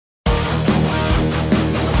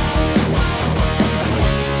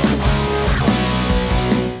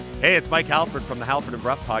Hey, it's Mike Halford from the Halford and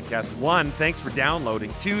Bruff podcast. 1, thanks for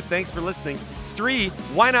downloading. 2, thanks for listening. 3,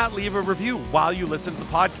 why not leave a review while you listen to the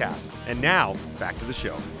podcast? And now, back to the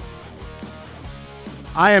show.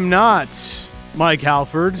 I am not Mike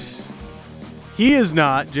Halford. He is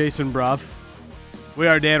not Jason Bruff. We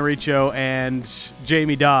are Dan Riccio and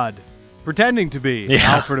Jamie Dodd, pretending to be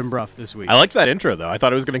Halford and Bruff this week. I liked that intro, though. I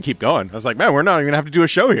thought it was going to keep going. I was like, man, we're not even going to have to do a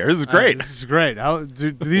show here. This is great. This is great. How,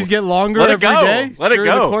 do these get longer Let it every go. day? Let it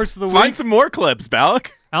during go. The course of the Find week? some more clips,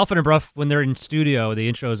 Balak. Halford and Bruff, when they're in studio,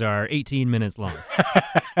 the intros are 18 minutes long.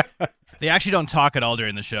 They actually don't talk at all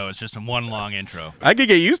during the show. It's just one long intro. I could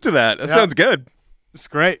get used to that. That sounds good. It's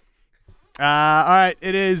great. All right.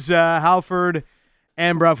 It is Halford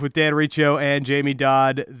and Bruff with Dan Riccio and Jamie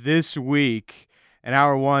Dodd this week. And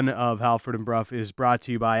hour 1 of Halford and Bruff is brought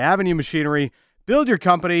to you by Avenue Machinery. Build your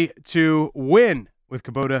company to win with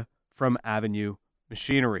Kubota from Avenue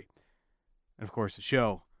Machinery. And, of course, the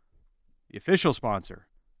show, the official sponsor,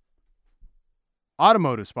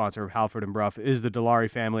 automotive sponsor of Halford and Bruff, is the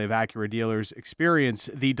Dilawri family of Acura dealers. Experience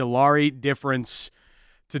the Dilawri difference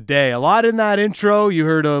today. A lot in that intro. You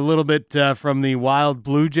heard a little bit from the Wild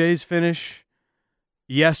Blue Jays finish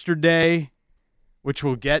yesterday, which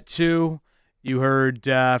we'll get to. You heard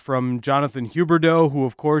from Jonathan Huberdeau, who,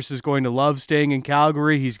 of course, is going to love staying in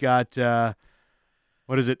Calgary. He's got,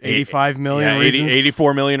 85 million reasons?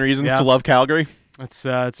 84 million reasons to love Calgary.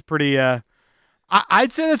 It's pretty,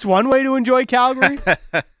 I'd say that's one way to enjoy Calgary.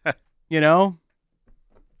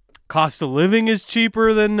 Cost of living is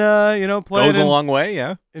cheaper than, playing Goes a long way,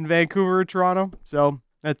 yeah. in Vancouver or Toronto. So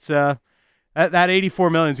that's that 84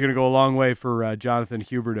 million is going to go a long way for Jonathan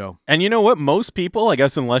Huberdeau. And you know what? Most people, I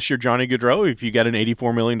guess, unless you're Johnny Gaudreau, if you get an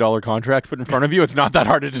 $84 million contract put in front of you, it's not that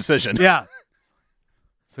hard a decision. Yeah.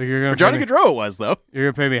 So you're going to Johnny Gaudreau it was, though.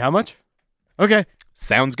 You're going to pay me how much? Okay.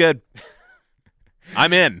 Sounds good.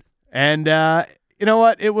 I'm in. And you know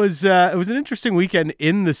what? It was an interesting weekend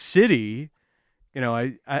in the city.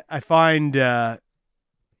 I find at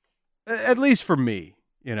least for me,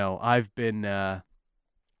 I've been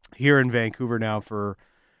here in Vancouver now for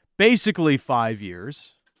basically 5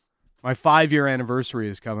 years. My 5-year anniversary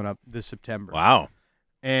is coming up this September. Wow.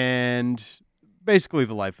 And basically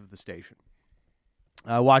the life of the station.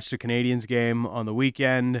 I watched a Canadiens game on the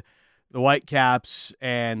weekend. The Whitecaps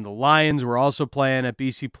and the Lions were also playing at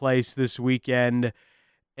BC Place this weekend.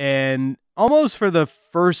 And almost for the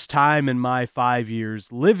first time in my 5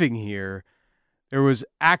 years living here, there was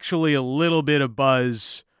actually a little bit of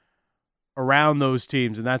buzz around those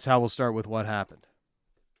teams, and that's how we'll start with what happened.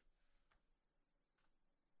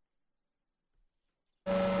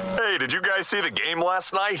 Hey, did you guys see the game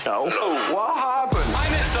last night? No. What happened? I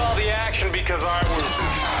missed all the action because I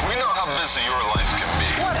was... We know how busy your life can be.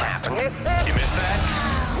 What happened? Missed it? You missed that?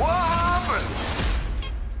 What happened?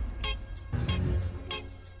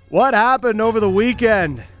 What happened over the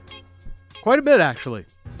weekend? Quite a bit, actually.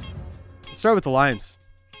 Let's start with the Lions.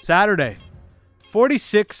 Saturday,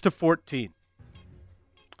 46-14.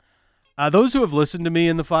 Those who have listened to me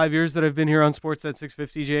in the 5 years that I've been here on Sportsnet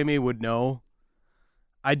 650, Jamie, would know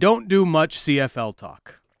I don't do much CFL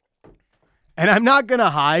talk. And I'm not going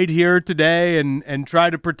to hide here today and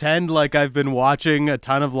try to pretend like I've been watching a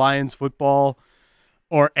ton of Lions football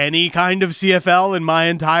or any kind of CFL in my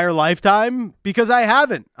entire lifetime, because I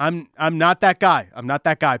haven't. I'm not that guy. I'm not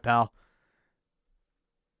that guy, pal.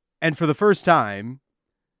 And for the first time,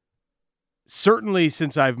 certainly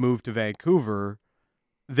since I've moved to Vancouver,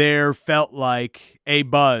 there felt like a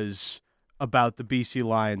buzz about the BC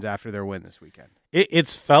Lions after their win this weekend.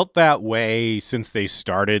 It's felt that way since they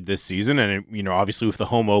started this season. And, obviously with the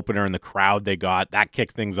home opener and the crowd they got, that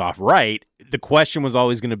kicked things off right. The question was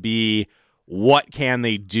always going to be, what can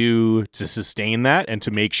they do to sustain that and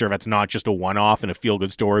to make sure that's not just a one-off and a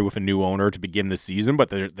feel-good story with a new owner to begin the season, but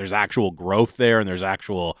there's actual growth there and there's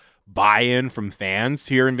actual buy-in from fans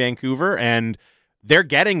here in Vancouver. And they're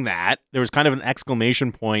getting that. There was kind of an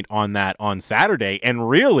exclamation point on that on Saturday. And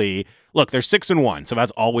really, look, they're 6-1, so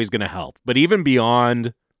that's always going to help. But even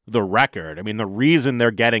beyond the record, the reason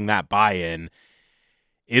they're getting that buy-in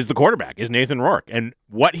is the quarterback, is Nathan Rourke, and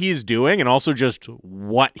what he's doing and also just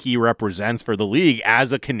what he represents for the league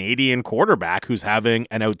as a Canadian quarterback who's having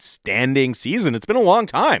an outstanding season. It's been a long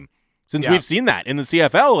time since we've seen that in the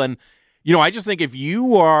CFL. And, I just think if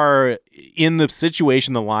you are in the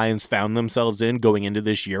situation the Lions found themselves in going into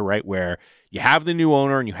this year, right, where you have the new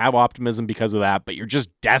owner and you have optimism because of that, but you're just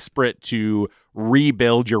desperate to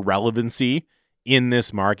rebuild your relevancy in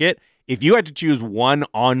this market, if you had to choose one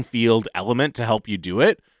on-field element to help you do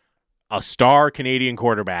it, a star Canadian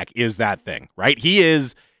quarterback is that thing, right? He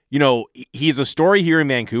is he's a story here in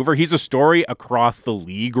Vancouver. He's a story across the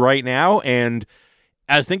league right now. And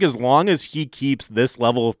I think as long as he keeps this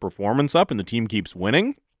level of performance up and the team keeps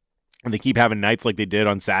winning and they keep having nights like they did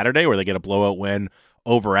on Saturday where they get a blowout win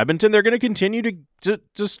over Edmonton, they're going to continue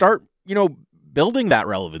to start, building that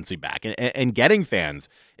relevancy back and getting fans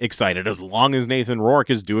excited as long as Nathan Rourke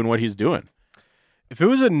is doing what he's doing. If it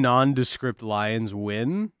was a nondescript Lions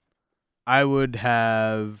win, I would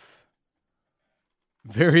have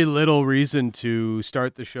very little reason to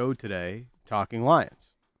start the show today talking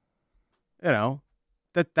Lions.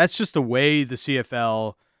 That's just the way the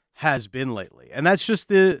CFL has been lately. And that's just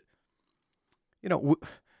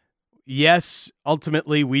yes,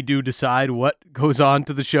 ultimately we do decide what goes on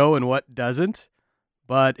to the show and what doesn't,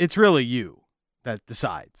 but it's really you that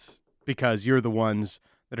decides because you're the ones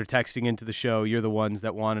that are texting into the show. You're the ones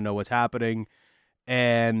that want to know what's happening.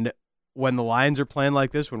 And when the Lions are playing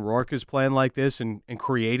like this, when Rourke is playing like this and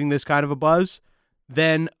creating this kind of a buzz,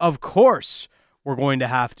 then of course we're going to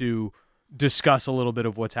have to discuss a little bit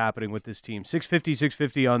of what's happening with this team.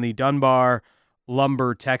 650 on the Dunbar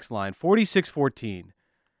Lumber text line, 4614.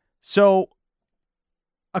 So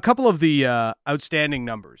a couple of the outstanding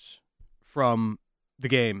numbers from the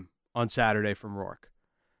game on Saturday from Rourke.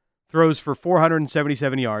 Throws for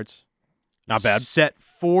 477 yards. Not bad. Set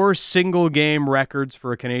 4 single-game records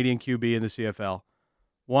for a Canadian QB in the CFL.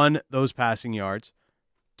 1, those passing yards.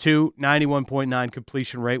 2, 91.9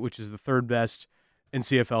 completion rate, which is the third best in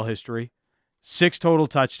CFL history. 6 total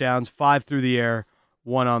touchdowns, 5 through the air,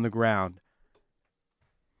 1 on the ground.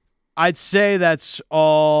 I'd say that's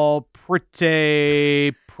all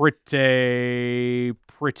pretty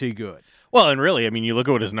good. Well, and really, you look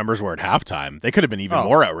at what his numbers were at halftime. They could have been even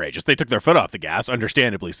more outrageous. They took their foot off the gas,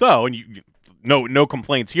 understandably so, and no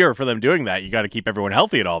complaints here for them doing that. You got to keep everyone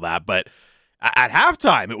healthy and all that, but at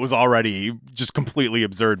halftime, it was already just completely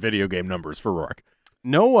absurd video game numbers for Rourke.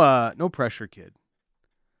 No pressure, kid.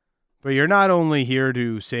 But you're not only here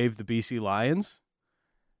to save the BC Lions.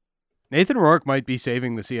 Nathan Rourke might be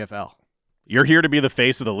saving the CFL. You're here to be the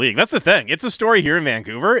face of the league. That's the thing. It's a story here in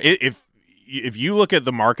Vancouver. If you look at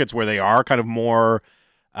the markets where they are kind of more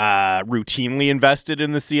routinely invested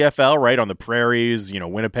in the CFL, right, on the prairies,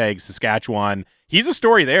 Winnipeg, Saskatchewan, he's a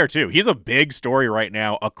story there too. He's a big story right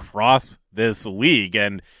now across this league.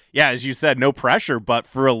 And yeah, as you said, no pressure, but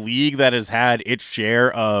for a league that has had its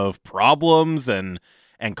share of problems and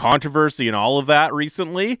controversy and all of that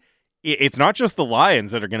recently, it's not just the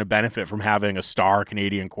Lions that are going to benefit from having a star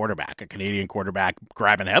Canadian quarterback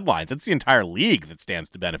grabbing headlines. It's the entire league that stands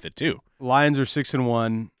to benefit too. Lions are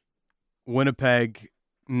 6-1. Winnipeg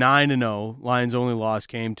 9-0. Lions' only loss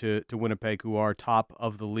came to Winnipeg, who are top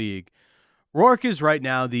of the league. Rourke is right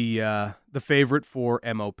now the favorite for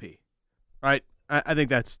MOP, right? I think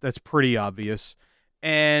that's pretty obvious,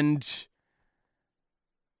 and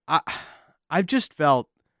I've just felt.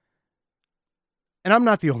 And I'm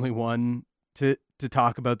not the only one to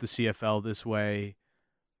talk about the CFL this way,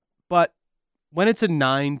 but when it's a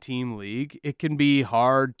 9-team league, it can be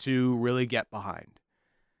hard to really get behind.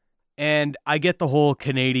 And I get the whole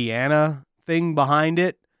Canadiana thing behind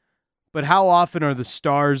it, but how often are the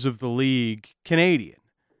stars of the league Canadian?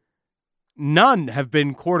 None have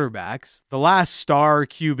been quarterbacks. The last star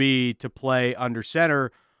QB to play under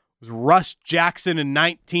center was Russ Jackson in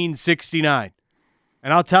 1969.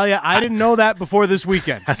 And I'll tell you, I didn't know that before this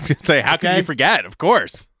weekend. I was going to say, how can you forget? Of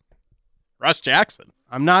course. Russ Jackson.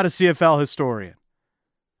 I'm not a CFL historian.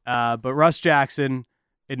 But Russ Jackson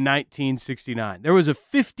in 1969. There was a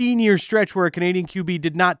 15-year stretch where a Canadian QB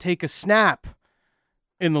did not take a snap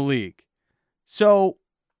in the league. So,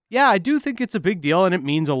 yeah, I do think it's a big deal, and it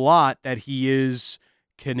means a lot that he is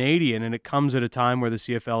Canadian, and it comes at a time where the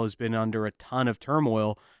CFL has been under a ton of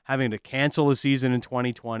turmoil, having to cancel a season in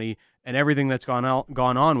 2020 and everything that's gone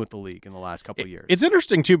on with the league in the last couple of years. It's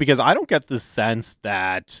interesting, too, because I don't get the sense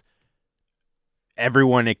that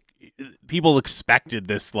people expected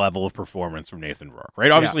this level of performance from Nathan Rourke, right?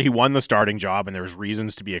 Obviously, He won the starting job, and there's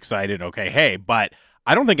reasons to be excited. Okay, hey, but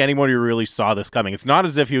I don't think anybody really saw this coming. It's not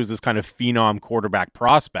as if he was this kind of phenom quarterback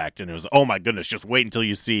prospect, and it was, oh my goodness, just wait until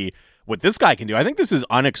you see what this guy can do. I think this is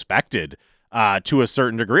unexpected to a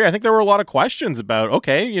certain degree. I think there were a lot of questions about,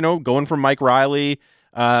 okay, going from Mike Riley,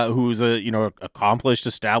 who's a accomplished,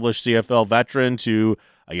 established CFL veteran, to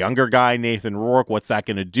a younger guy, Nathan Rourke. What's that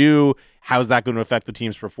going to do? How's that going to affect the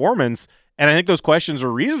team's performance? And I think those questions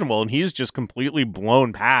are reasonable, and he's just completely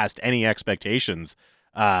blown past any expectations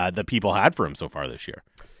that people had for him so far this year.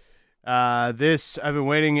 I've been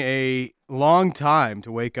waiting a long time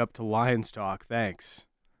to wake up to Lions talk. Thanks.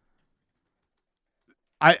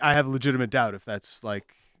 I have legitimate doubt if that's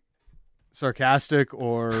like sarcastic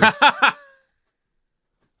or.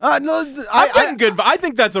 No, I'm getting good, but I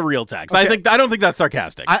think that's a real text. Okay. I don't think that's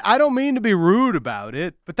sarcastic. I don't mean to be rude about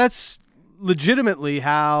it, but that's legitimately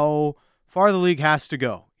how far the league has to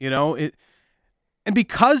go. And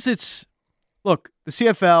because look, the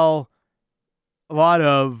CFL, a lot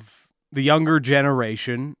of the younger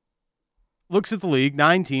generation looks at the league,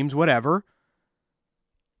 9 teams, whatever.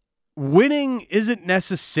 Winning isn't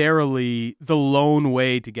necessarily the lone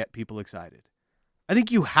way to get people excited. I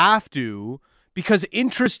think you have to, because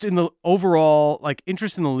interest in the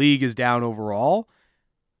league is down overall,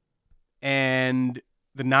 and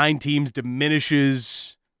the 9 teams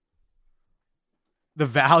diminishes the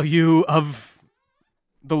value of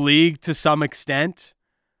the league to some extent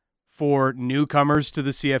for newcomers to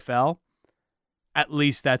the CFL. At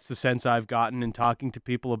least that's the sense I've gotten in talking to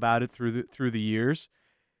people about it through the years.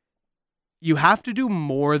 You have to do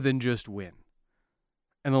more than just win.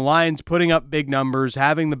 And the Lions putting up big numbers,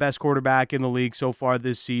 having the best quarterback in the league so far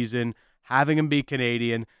this season, having him be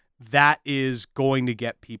Canadian, that is going to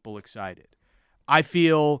get people excited. I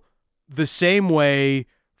feel the same way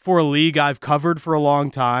for a league I've covered for a long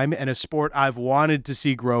time and a sport I've wanted to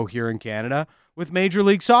see grow here in Canada with Major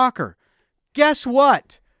League Soccer. Guess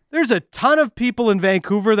what? There's a ton of people in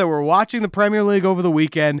Vancouver that were watching the Premier League over the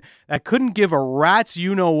weekend that couldn't give a rat's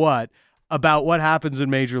you-know-what about what happens in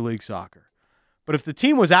Major League Soccer. But if the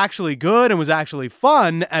team was actually good and was actually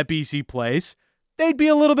fun at BC Place, they'd be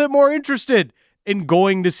a little bit more interested in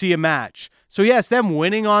going to see a match. So yes, them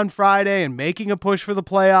winning on Friday and making a push for the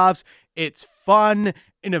playoffs, it's fun.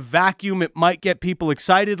 In a vacuum, it might get people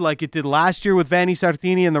excited like it did last year with Vanni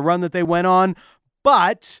Sartini and the run that they went on.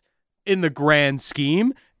 But in the grand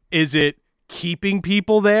scheme, is it keeping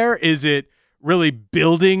people there? Is it really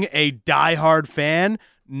building a diehard fan?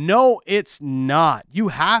 No, it's not. You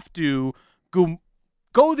have to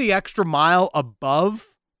go the extra mile above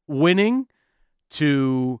winning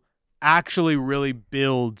to actually really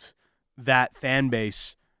build that fan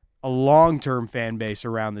base, a long-term fan base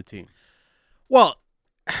around the team. Well,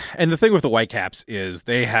 and the thing with the Whitecaps is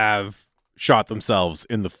they have shot themselves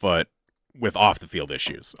in the foot with off-the-field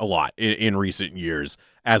issues a lot in recent years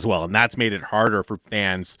as well, and that's made it harder for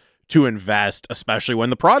fans to invest, especially when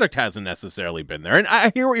the product hasn't necessarily been there. And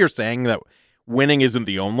I hear what you're saying, that winning isn't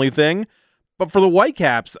the only thing, but for the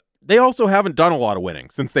Whitecaps, they also haven't done a lot of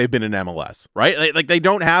winning since they've been in MLS, right? Like they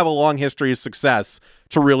don't have a long history of success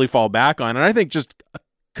to really fall back on. And I think just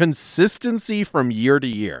consistency from year to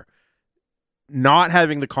year, not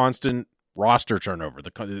having the constant roster turnover,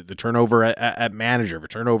 the turnover at manager, the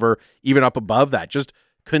turnover even up above that, just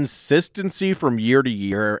consistency from year to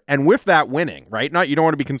year, and with that winning, right? You don't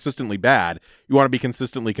want to be consistently bad. You want to be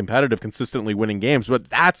consistently competitive, consistently winning games, but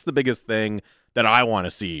that's the biggest thing that I want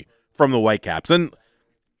to see from the Whitecaps. And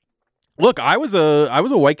look, I was a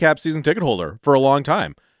Whitecap season ticket holder for a long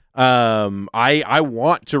time. I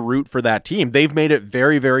want to root for that team. They've made it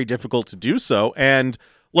very, very difficult to do so, and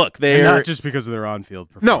look, they're not just because of their on-field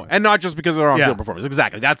performance. No, and not just because of their on-field performance.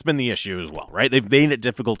 Exactly. That's been the issue as well, right? They've made it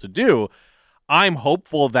difficult to do. I'm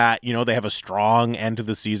hopeful that, they have a strong end to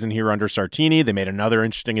the season here under Sartini. They made another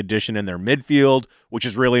interesting addition in their midfield, which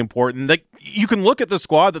is really important. Like, you can look at the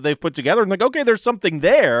squad that they've put together and okay, there's something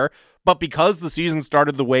there, but because the season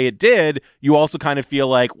started the way it did, you also kind of feel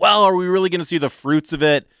like, well, are we really going to see the fruits of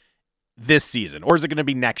it this season, or is it going to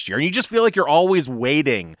be next year? And you just feel like you're always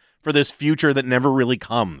waiting for this future that never really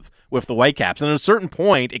comes with the Whitecaps. And at a certain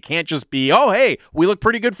point, it can't just be, oh, hey, we look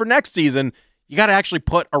pretty good for next season. You got to actually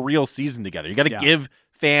put a real season together. You got to give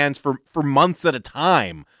fans for months at a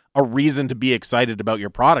time a reason to be excited about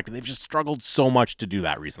your product. And they've just struggled so much to do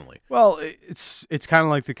that recently. Well, it's kind of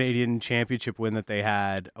like the Canadian Championship win that they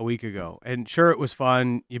had a week ago. And sure, it was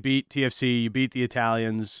fun. You beat TFC, you beat the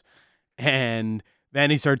Italians, and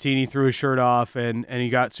Vanni Sartini threw his shirt off and he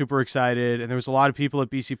got super excited. And there was a lot of people at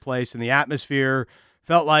BC Place, and the atmosphere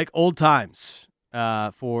felt like old times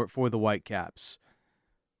for the Whitecaps.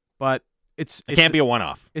 But it can't be a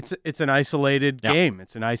one-off. It's an isolated game.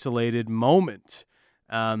 It's an isolated moment.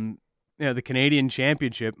 The Canadian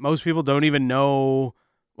Championship, most people don't even know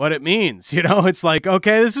what it means. It's like,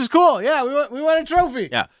 okay, this is cool. Yeah, we won a trophy.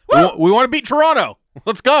 Yeah, we want to beat Toronto.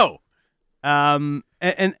 Let's go. And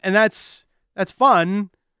that's fun.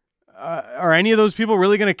 Are any of those people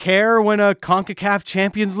really going to care when a CONCACAF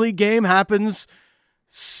Champions League game happens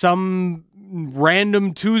some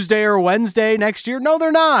random Tuesday or Wednesday next year? No,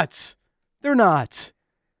 they're not. They're not.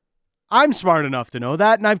 I'm smart enough to know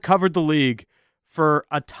that, and I've covered the league for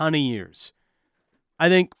a ton of years. I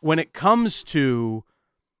think when it comes to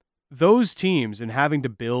those teams and having to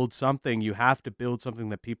build something, you have to build something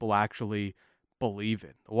that people actually believe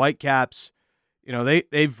in. The Whitecaps,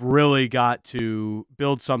 they've really got to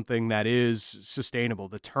build something that is sustainable.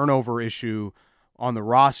 The turnover issue on the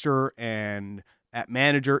roster and at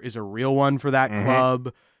manager is a real one for that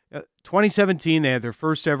club. 2017, they had their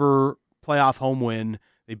first ever playoff home win.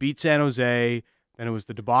 They beat San Jose. Then it was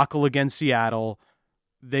the debacle against Seattle.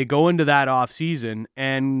 They go into that offseason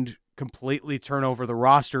and completely turn over the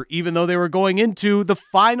roster, even though they were going into the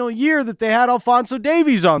final year that they had Alphonso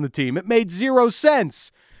Davies on the team. It made zero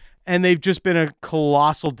sense. And they've just been a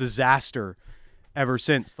colossal disaster ever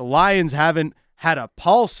since. The Lions haven't had a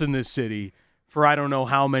pulse in this city for I don't know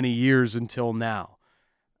how many years until now.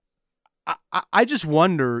 I just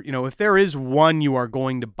wonder, if there is one you are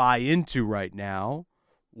going to buy into right now,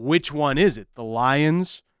 which one is it? The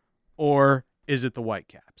Lions or is it the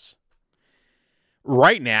Whitecaps?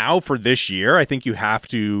 Right now, for this year, I think you have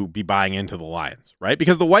to be buying into the Lions, right?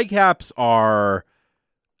 Because the Whitecaps are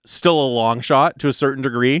still a long shot to a certain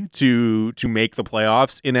degree to make the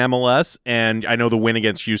playoffs in MLS. And I know the win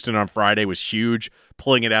against Houston on Friday was huge,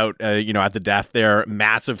 pulling it out, at the death there.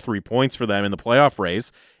 Massive 3 points for them in the playoff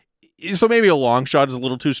race. So maybe a long shot is a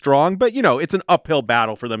little too strong, but, it's an uphill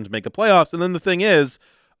battle for them to make the playoffs. And then the thing is,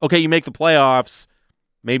 okay, you make the playoffs,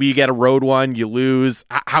 maybe you get a road one, you lose.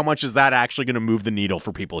 How much is that actually going to move the needle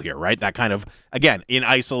for people here, right? That kind of, again, in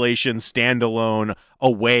isolation, standalone,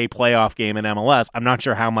 away playoff game in MLS. I'm not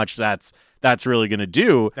sure how much that's really going to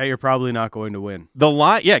do. That you're probably not going to win.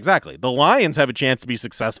 Yeah, exactly. The Lions have a chance to be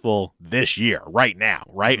successful this year, right now,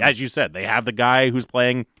 right? Mm-hmm. As you said, they have the guy who's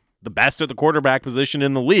playing the best at the quarterback position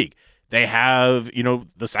in the league. They have,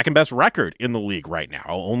 the second best record in the league right now,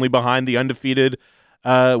 only behind the undefeated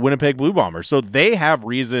Winnipeg Blue Bombers. So they have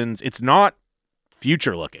reasons. It's not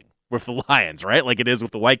future looking with the Lions, right? Like it is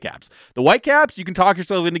with the Whitecaps. The Whitecaps, you can talk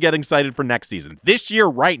yourself into getting excited for next season. This year,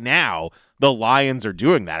 right now, the Lions are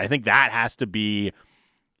doing that. I think that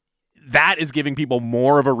is giving people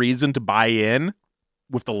more of a reason to buy in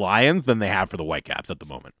with the Lions than they have for the Whitecaps at the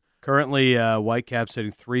moment. Currently, Whitecaps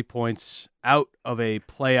sitting 3 points out of a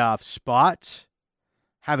playoff spot.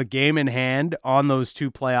 Have a game in hand on those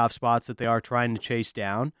two playoff spots that they are trying to chase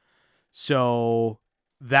down. So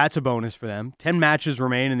that's a bonus for them. 10 matches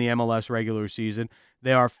remain in the MLS regular season.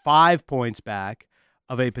 They are 5 points back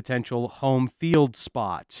of a potential home field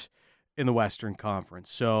spot in the Western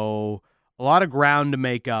Conference. So a lot of ground to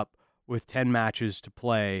make up with 10 matches to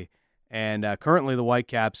play. And currently the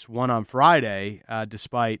Whitecaps won on Friday,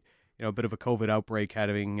 despite a bit of a COVID outbreak,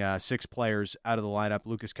 having 6 players out of the lineup.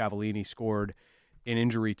 Lucas Cavallini scored in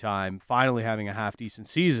injury time, finally having a half-decent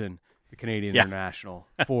season, the Canadian international,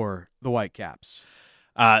 for the Whitecaps.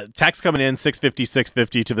 Text coming in,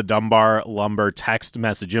 650 to the Dunbar Lumber text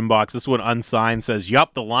message inbox. This one unsigned says,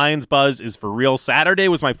 yup, the Lions buzz is for real. Saturday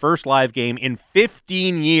was my first live game in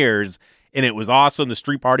 15 years, and it was awesome. The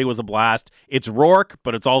street party was a blast. It's Rourke,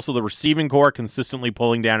 but it's also the receiving core consistently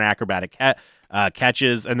pulling down acrobatic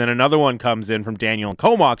catches. And then another one comes in from Daniel and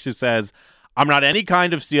Comox, who says, I'm not any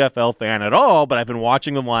kind of CFL fan at all, but I've been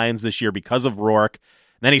watching the Lions this year because of Rourke.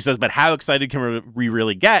 And then he says, but how excited can we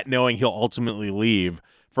really get knowing he'll ultimately leave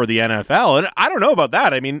for the NFL? And I don't know about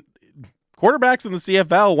that. I mean, quarterbacks in the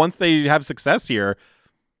CFL, once they have success here,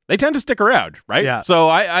 they tend to stick around, right? Yeah. So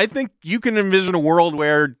I think you can envision a world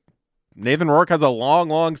where Nathan Rourke has a long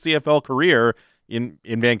CFL career in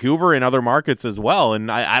Vancouver and other markets as well.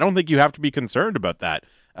 And I don't think you have to be concerned about that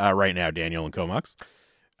right now, Daniel and Comox.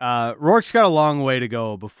 Rourke's got a long way to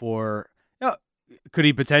go before. Could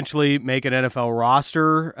he potentially make an NFL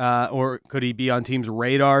roster, or could he be on teams'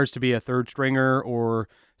 radars to be a third stringer or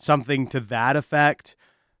something to that effect?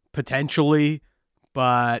 Potentially,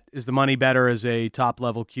 but is the money better as a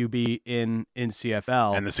top-level QB in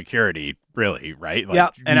CFL? And the security, really, right? Yeah,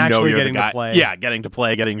 and actually getting to play. Yeah, getting to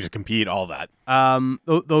play, getting to compete, all that.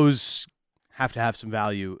 Those have to have some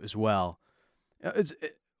value as well.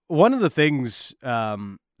 One of the things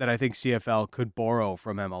that I think CFL could borrow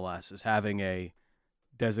from MLS is having a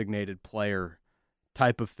designated player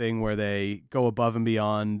type of thing where they go above and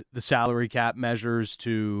beyond the salary cap measures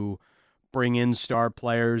to bring in star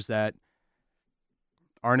players that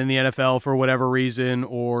aren't in the NFL for whatever reason,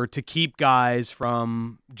 or to keep guys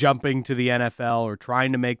from jumping to the NFL or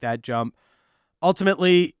trying to make that jump.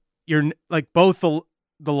 Ultimately, you're like both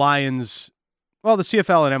the Lions, well, the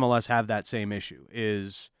CFL and MLS have that same issue,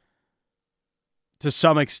 is to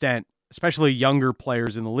some extent, especially younger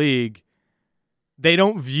players in the league, they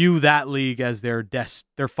don't view that league as their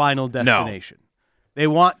final destination. No. They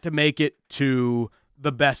want to make it to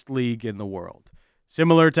the best league in the world.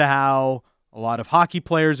 Similar to how a lot of hockey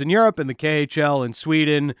players in Europe and the KHL in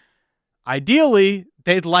Sweden, ideally,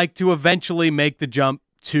 they'd like to eventually make the jump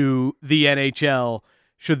to the NHL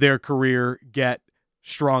should their career get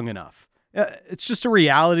strong enough. It's just a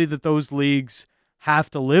reality that those leagues have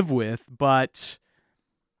to live with, but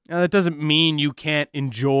that doesn't mean you can't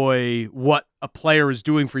enjoy what a player is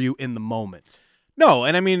doing for you in the moment. No,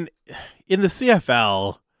 and I mean, in the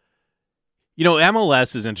CFL,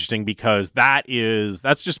 MLS is interesting because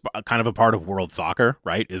that's just kind of a part of world soccer,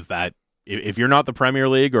 right? Is that if you're not the Premier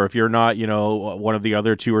League or if you're not, one of the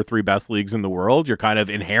other 2 or 3 best leagues in the world, you're kind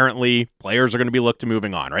of inherently players are going to be looked to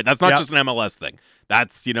moving on, right? That's not just an MLS thing.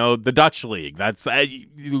 That's, the Dutch league. That's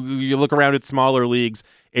you look around at smaller leagues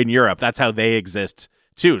in Europe. That's how they exist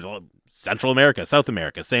too. Central America, South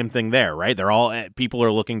America, same thing there, right? People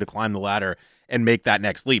are looking to climb the ladder and make that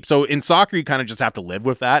next leap. So in soccer, you kind of just have to live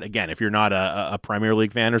with that. Again, if you're not a Premier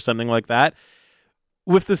League fan or something like that.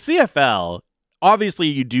 With the CFL, obviously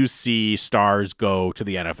you do see stars go to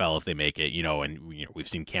the NFL if they make it, and we've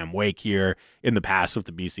seen Cam Wake here in the past with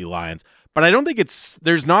the BC Lions. But I don't think it's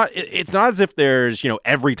not as if there's,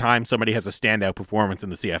 every time somebody has a standout performance in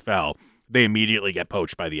the CFL, they immediately get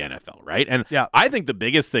poached by the NFL, right? And I think the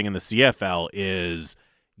biggest thing in the CFL is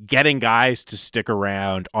getting guys to stick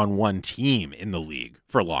around on one team in the league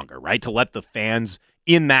for longer, right? To let the fans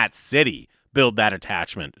in that city build that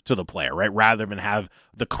attachment to the player, right? Rather than have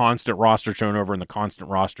the constant roster turnover and the constant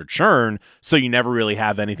roster churn, so you never really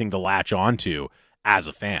have anything to latch onto as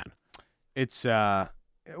a fan. It's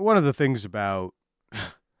one of the things about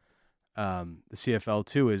the CFL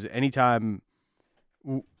too is anytime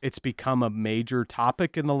it's become a major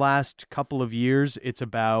topic in the last couple of years, it's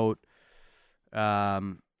about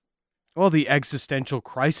the existential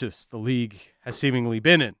crisis the league has seemingly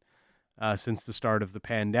been in since the start of the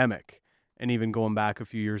pandemic, and even going back a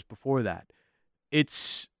few years before that.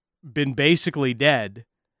 It's been basically dead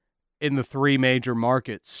in the 3 major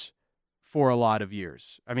markets for a lot of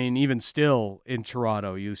years. I mean, even still in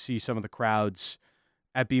Toronto, you see some of the crowds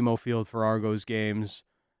at BMO Field for Argos games.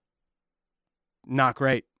 Not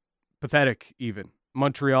great. Pathetic, even.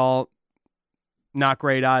 Montreal, not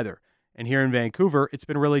great either. And here in Vancouver, it's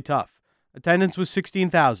been really tough. Attendance was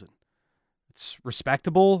 16,000. It's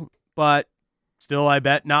respectable, but still, I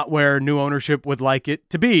bet, not where new ownership would like it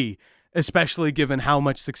to be, especially given how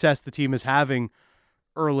much success the team is having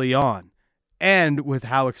early on and with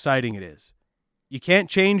how exciting it is. You can't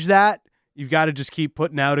change that. You've got to just keep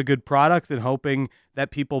putting out a good product and hoping that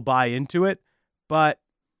people buy into it. But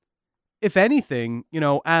if anything,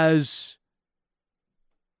 as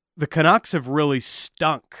the Canucks have really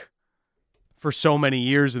stunk for so many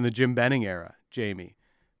years in the Jim Benning era, Jamie,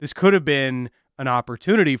 this could have been an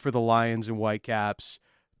opportunity for the Lions and Whitecaps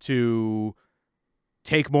to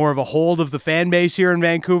take more of a hold of the fan base here in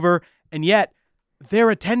Vancouver, and yet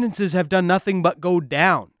their attendances have done nothing but go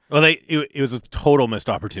down. Well, it was a total missed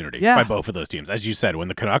opportunity by both of those teams. As you said, when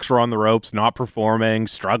the Canucks were on the ropes, not performing,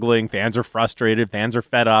 struggling, fans are frustrated, fans are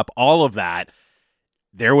fed up, all of that,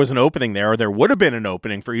 there was an opening there, or there would have been an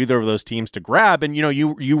opening for either of those teams to grab. And,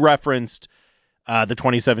 you referenced the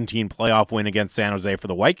 2017 playoff win against San Jose for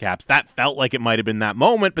the Whitecaps. That felt like it might have been that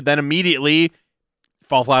moment, but then immediately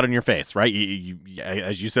fall flat on your face, right? You,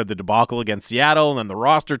 as you said, the debacle against Seattle, and then the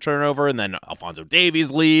roster turnover, and then Alphonso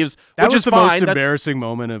Davies leaves. That was is the fine. most embarrassing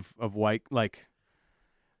moment of White. Look,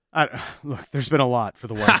 there's been a lot for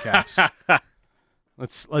the Whitecaps.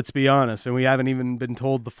 Let's be honest, and we haven't even been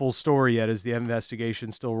told the full story yet, as the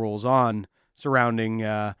investigation still rolls on surrounding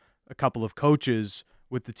a couple of coaches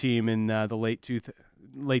with the team in the late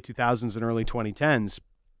 2000s and early 2010s.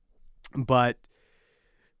 But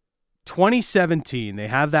 2017, they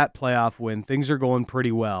have that playoff win. Things are going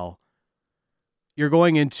pretty well. You're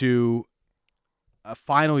going into a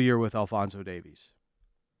final year with Alphonso Davies.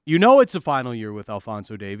 It's a final year with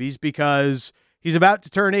Alphonso Davies because he's about to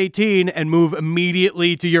turn 18 and move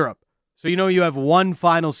immediately to Europe. So you have one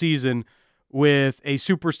final season with a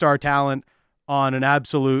superstar talent on an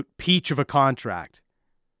absolute peach of a contract.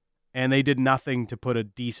 And they did nothing to put a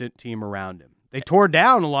decent team around him. They tore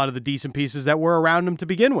down a lot of the decent pieces that were around him to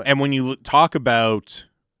begin with. And when you talk about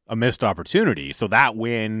a missed opportunity, so that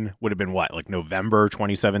win would have been what, like November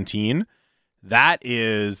 2017? That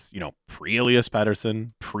is, pre-Elias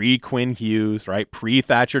Pettersson, pre-Quinn Hughes, right?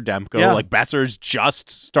 Pre-Thatcher Demko. Yeah. Like Besser's just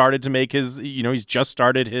started to make his, he's just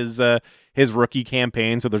started his rookie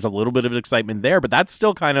campaign. So there's a little bit of excitement there, but that's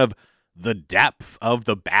still kind of the depths of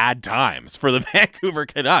the bad times for the Vancouver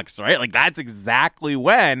Canucks, right? Like that's exactly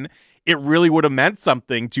when it really would have meant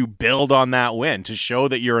something to build on that win, to show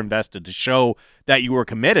that you're invested, to show that you were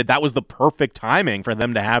committed. That was the perfect timing for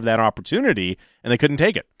them to have that opportunity, and they couldn't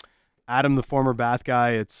take it. Adam, the former Bath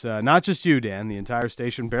guy, it's not just you, Dan. The entire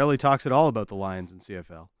station barely talks at all about the Lions in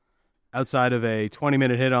CFL. outside of a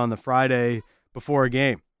 20-minute hit on the Friday before a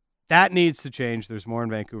game. That needs to change. There's more in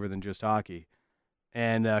Vancouver than just hockey.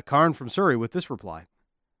 And Karn from Surrey with this reply.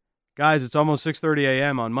 Guys, it's almost 6:30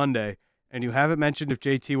 a.m. on Monday, and you haven't mentioned if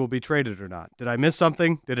JT will be traded or not. Did I miss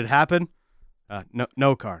something? Did it happen?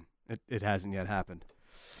 No, Karn. It hasn't yet happened.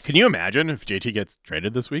 Can you imagine if JT gets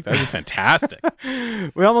traded this week? That would be fantastic.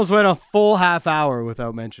 We almost went a full half hour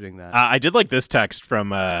without mentioning that. I did like this text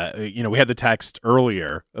from, we had the text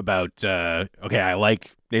earlier about, I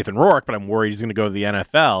like Nathan Rourke, but I'm worried he's going to go to the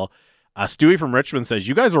NFL. Stewie from Richmond says,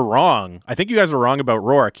 you guys are wrong. I think you guys are wrong about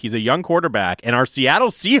Rourke. He's a young quarterback, and our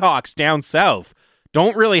Seattle Seahawks down south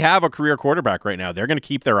don't really have a career quarterback right now. They're going to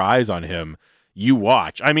keep their eyes on him. You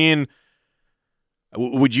watch. I mean,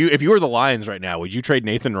 would you, if you were the Lions right now, would you trade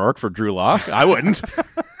Nathan Rourke for Drew Lock? I wouldn't.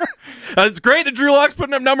 It's great that Drew Lock's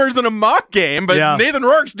putting up numbers in a mock game, but Nathan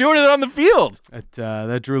Rourke's doing it on the field.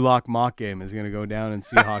 That Drew Lock mock game is going to go down in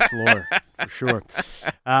Seahawks lore for sure.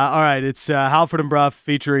 All right, it's Halford and Bruff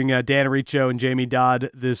featuring Dan Aricho and Jamie Dodd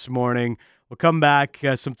this morning. We'll come back.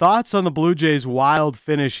 Some thoughts on the Blue Jays' wild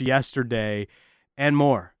finish yesterday and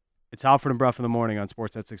more. It's Halford and Bruff in the morning on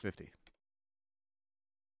Sportsnet 650.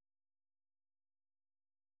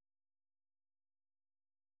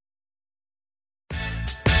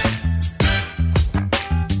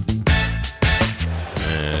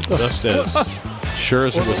 Just as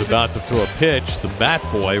Scherzer was about to throw a pitch, the bat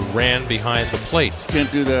boy ran behind the plate.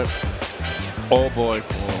 Can't do that. Oh, boy.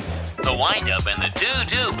 The windup and the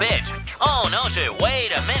 2-2 pitch. Oh, no, sir.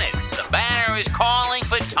 Wait a minute. The batter is calling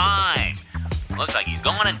for time. Looks like he's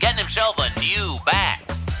going and getting himself a new bat.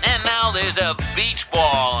 And now there's a beach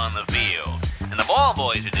ball on the field. And the ball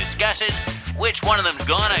boys are discussing which one of them's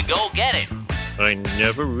gonna go get it. I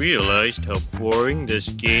never realized how boring this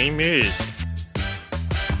game is.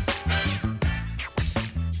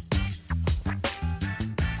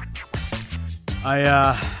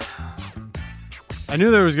 I knew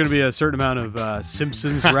there was going to be a certain amount of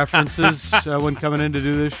Simpsons references when coming in to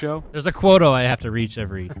do this show. There's a quota I have to reach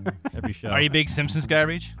every show. Are you a big Simpsons guy,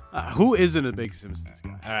 Reach? Who isn't a big Simpsons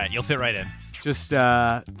guy? All right, you'll fit right in. Just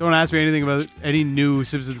don't ask me anything about any new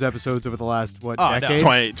Simpsons episodes over the last,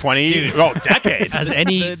 decade? 20 decade. Has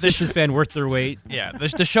any Simpsons fan worth their weight? Yeah,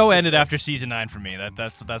 the show ended after season 9 for me.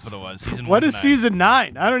 That's what it was. Season what 1 is season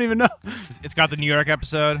 9? I don't even know. It's got the New York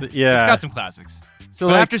episode. Yeah. It's got some classics. So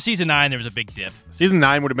but after season 9, there was a big dip. Season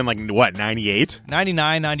 9 would have been like, what, 98?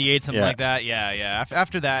 99, 98, something like that. Yeah.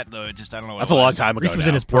 After that, though, I don't know what That's it was. a long time ago. Reach was now.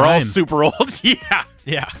 in his We're all prime. super old.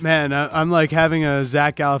 Yeah. Man, I'm like having a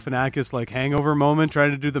Zach Galifianakis hangover moment, trying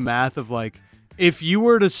to do the math of if you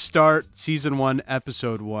were to start season 1,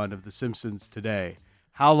 episode 1 of The Simpsons today,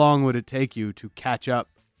 how long would it take you to catch up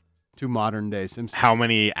to modern day Simpsons? How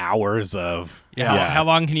many hours of... How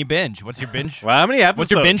long can you binge? What's your binge? Well, how many episodes?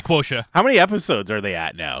 What's your binge quotient? How many episodes are they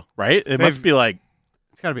at now, right? It must be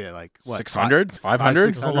It's got to be what? 600?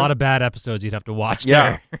 500? There's a lot of bad episodes you'd have to watch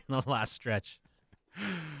there in the last stretch.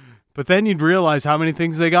 But then you'd realize how many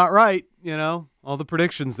things they got right, all the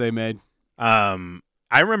predictions they made.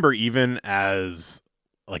 I remember even as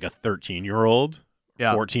a 13-year-old,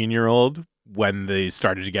 14-year-old, when they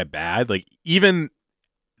started to get bad, even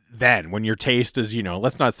then, when your taste is,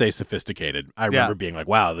 let's not say sophisticated, I remember being like,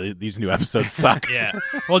 wow, these new episodes suck. Yeah.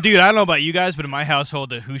 Well, dude, I don't know about you guys, but in my household,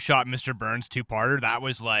 the Who Shot Mr. Burns 2-parter, that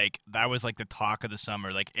was like the talk of the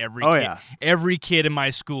summer. Every kid in my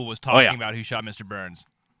school was talking about Who Shot Mr. Burns.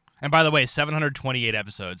 And by the way, 728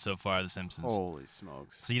 episodes so far of The Simpsons. Holy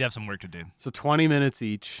smokes. So you'd have some work to do. So 20 minutes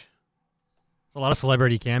each. It's a lot of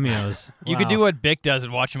celebrity cameos. You could do what Bick does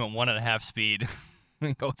and watch them at 1.5 speed.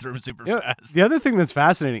 And go through them super fast. The other thing that's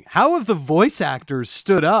fascinating, how have the voice actors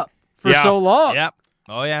stood up for so long? Yep.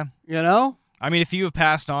 Oh, yeah. I mean, a few have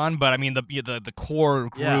passed on, but I mean, the core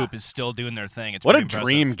group is still doing their thing. It's what a impressive.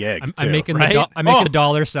 dream gig. I'm making the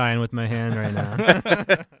dollar sign with my hand right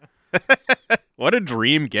now. What a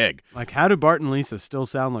dream gig. How do Bart and Lisa still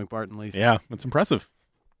sound like Bart and Lisa? Yeah, that's impressive.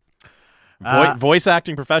 Voice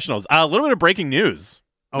acting professionals. A little bit of breaking news.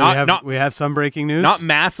 We have some breaking news? Not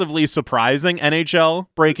massively surprising NHL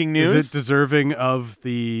breaking news. Is it deserving of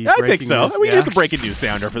the I think so. news? We need the breaking news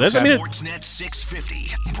sounder for this. Sportsnet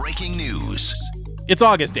 650 breaking news. It's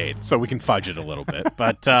August 8th, so we can fudge it a little bit.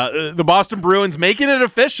 But the Boston Bruins making it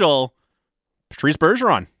official. Patrice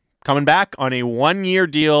Bergeron coming back on a 1-year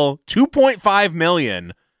deal, $2.5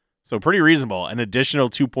 million. So pretty reasonable. An additional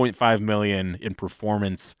 $2.5 million in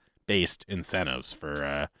performance-based incentives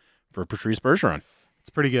for Patrice Bergeron. It's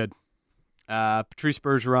pretty good. Patrice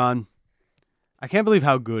Bergeron, I can't believe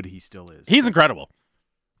how good he still is. He's incredible.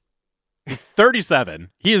 He's 37.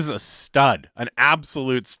 He is a stud, an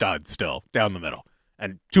absolute stud still down the middle.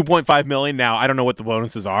 And $2.5 million now, I don't know what the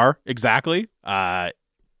bonuses are exactly.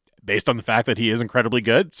 Based on the fact that he is incredibly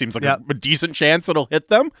good, seems like a decent chance it'll hit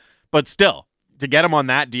them. But still, to get him on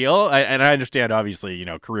that deal, and I understand, obviously,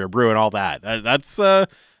 career brew and all that. That's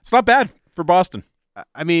it's not bad for Boston.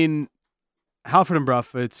 I mean, Halford and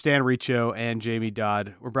Bruff, it's Stan Riccio and Jamie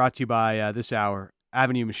Dodd. We're brought to you by this hour,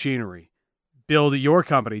 Avenue Machinery. Build your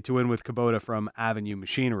company to win with Kubota from Avenue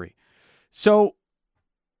Machinery. So,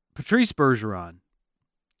 Patrice Bergeron,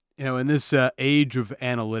 in this age of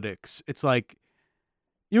analytics, it's like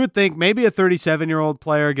you would think maybe a 37-year-old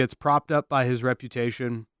player gets propped up by his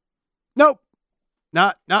reputation. Nope,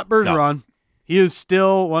 not Bergeron. No. He is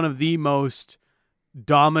still one of the most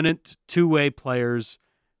dominant two-way players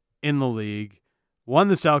in the league. Won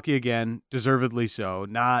the Selke again, deservedly so,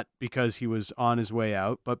 not because he was on his way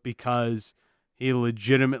out, but because he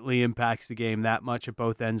legitimately impacts the game that much at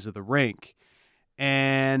both ends of the rink.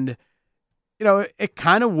 And, it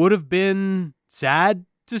kind of would have been sad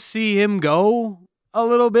to see him go a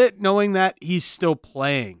little bit, knowing that he's still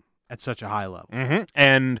playing at such a high level. Mm-hmm.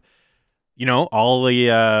 And, all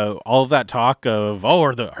of that talk of,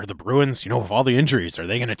 are the Bruins, with all the injuries, are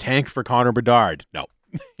they going to tank for Connor Bedard? No.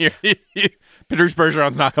 Patrice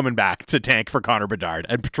Bergeron's not coming back to tank for Connor Bedard.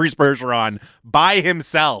 And Patrice Bergeron, by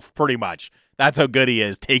himself, pretty much, that's how good he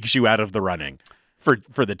is, takes you out of the running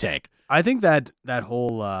for the tank. I think that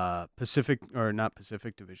whole not Pacific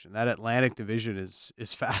division, that Atlantic division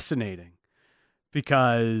is fascinating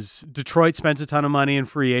because Detroit spent a ton of money in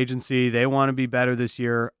free agency. They want to be better this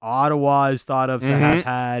year. Ottawa is thought of to have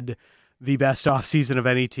had the best offseason of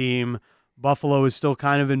any team. Buffalo is still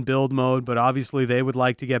kind of in build mode, but obviously they would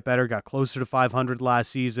like to get better, got closer to 500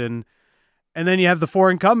 last season. And then you have the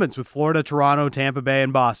four incumbents with Florida, Toronto, Tampa Bay,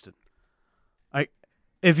 and Boston.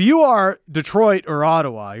 If you are Detroit or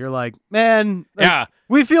Ottawa, you're like, man,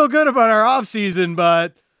 we feel good about our offseason,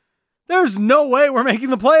 but there's no way we're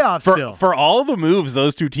making the playoffs still. For all the moves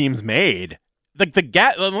those two teams made, the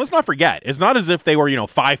gap, let's not forget, it's not as if they were,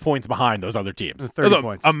 5 points behind those other teams. 30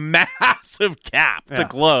 points. A massive gap to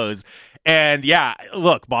close. And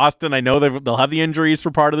look, Boston, I know they'll have the injuries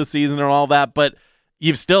for part of the season and all that, but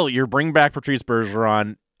you're bringing back Patrice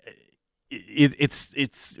Bergeron.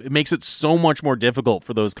 It makes it so much more difficult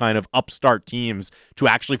for those kind of upstart teams to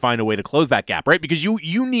actually find a way to close that gap, right? Because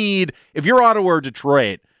you need, if you're Ottawa or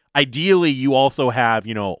Detroit, ideally you also have,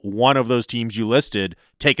 one of those teams you listed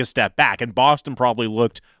take a step back, and Boston probably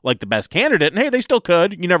looked like the best candidate, and hey, they still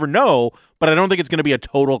could, you never know, but I don't think it's going to be a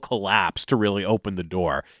total collapse to really open the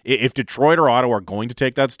door. If Detroit or Ottawa are going to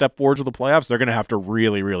take that step forward to the playoffs, they're going to have to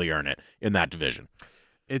really, really earn it in that division.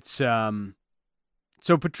 It's,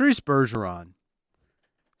 So Patrice Bergeron,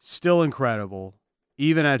 still incredible,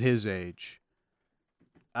 even at his age.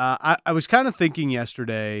 I was kind of thinking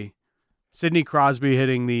yesterday, Sidney Crosby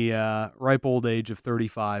hitting the ripe old age of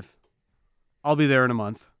 35. I'll be there in a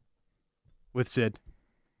month with Sid.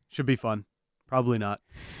 Should be fun. Probably not.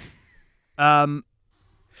 I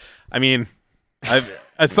mean,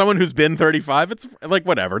 as someone who's been 35, it's like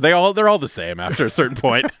whatever. They're all the same after a certain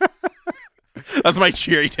point. That's my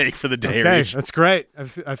cheery take for the day. Okay, that's great.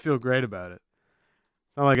 I feel great about it.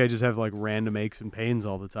 It's not like I just have like random aches and pains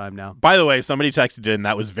all the time now. By the way, somebody texted in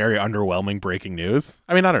that was very underwhelming breaking news.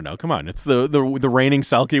 I mean, I don't know. Come on. It's the reigning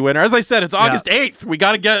Selke winner. As I said, it's August 8th. We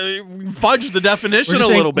got to fudge the definition a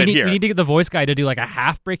little bit here. We need to get the voice guy to do like a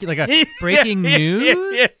half breaking, like a breaking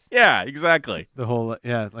news. Yeah, exactly. The whole,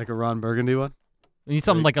 like a Ron Burgundy one. We need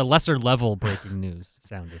something like a lesser level breaking news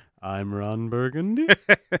sounded. I'm Ron Burgundy.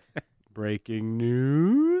 Breaking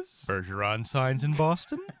news. Bergeron signs in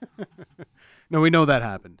Boston. No, we know that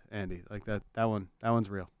happened, Andy. Like that one's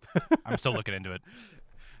real. I'm still looking into it.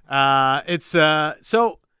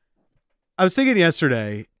 So I was thinking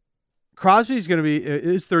yesterday, Crosby's going to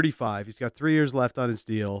is 35. He's got 3 years left on his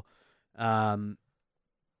deal.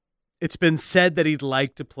 It's been said that he'd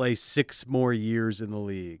like to play 6 more years in the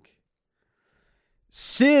league.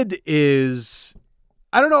 Sid is,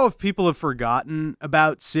 I don't know if people have forgotten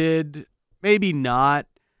about Sid. Maybe not.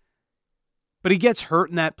 But he gets hurt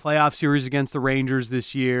in that playoff series against the Rangers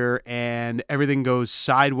this year, and everything goes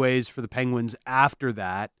sideways for the Penguins after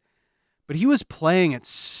that. But he was playing at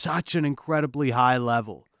such an incredibly high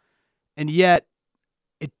level. And yet,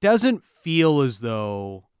 it doesn't feel as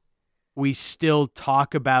though we still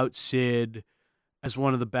talk about Sid as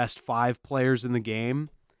one of the best 5 players in the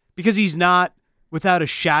game. Because he's not, without a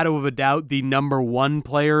shadow of a doubt, the number 1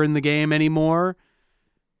 player in the game anymore.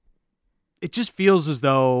 It just feels as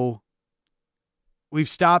though we've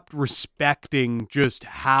stopped respecting just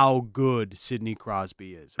how good Sidney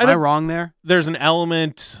Crosby is. Am I wrong there? There's an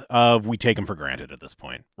element of we take him for granted at this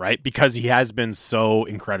point, right? Because he has been so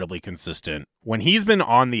incredibly consistent. When he's been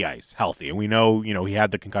on the ice, healthy, and we know, he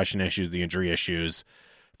had the concussion issues, the injury issues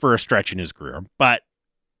for a stretch in his career. But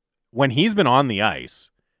when he's been on the ice,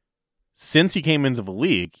 since he came into the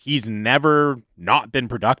league, he's never not been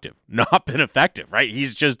productive, not been effective, right?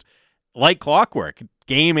 He's just like clockwork.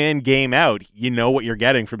 Game in, game out, you know what you're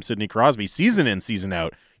getting from Sidney Crosby. Season in, season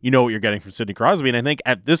out, you know what you're getting from Sidney Crosby. And I think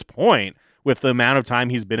at this point, with the amount of time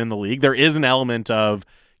he's been in the league, there is an element of,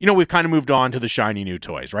 we've kind of moved on to the shiny new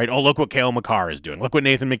toys, right? Oh, look what Cale Makar is doing. Look what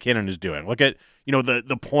Nathan McKinnon is doing. Look at,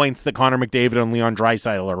 the points that Connor McDavid and Leon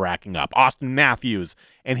Draisaitl are racking up. Austin Matthews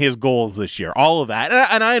and his goals this year. All of that.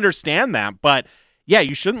 And I understand that. But, yeah,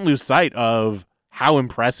 you shouldn't lose sight of how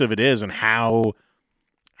impressive it is and how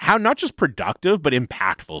not just productive, but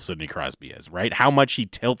impactful Sidney Crosby is, right? How much he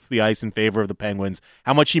tilts the ice in favor of the Penguins,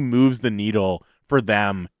 how much he moves the needle for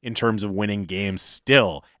them in terms of winning games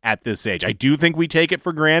still at this age. I do think we take it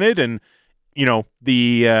for granted, and,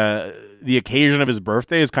 the occasion of his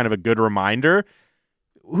birthday is kind of a good reminder.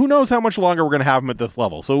 Who knows how much longer we're going to have him at this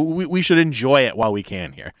level, so we should enjoy it while we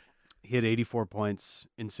can here. He had 84 points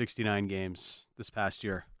in 69 games this past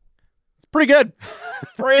year. It's pretty good.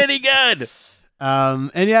 Pretty good.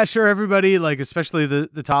 And yeah, sure, everybody, especially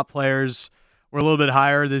the top players, were a little bit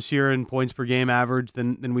higher this year in points per game average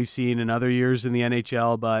than we've seen in other years in the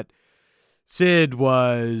NHL, but Sid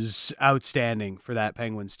was outstanding for that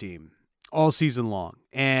Penguins team all season long.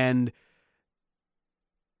 And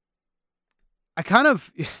I try to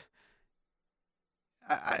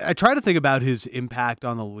think about his impact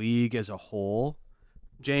on the league as a whole,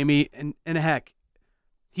 Jamie, and heck,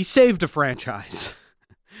 he saved a franchise.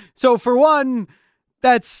 So for one,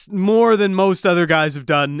 that's more than most other guys have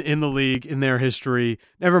done in the league in their history.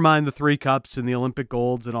 Never mind the 3 cups and the Olympic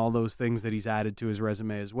golds and all those things that he's added to his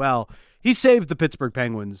resume as well. He saved the Pittsburgh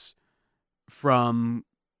Penguins from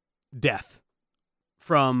death,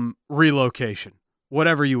 from relocation,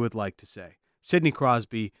 whatever you would like to say. Sidney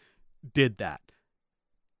Crosby did that.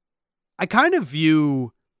 I kind of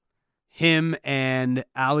view him and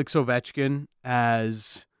Alex Ovechkin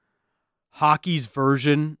as hockey's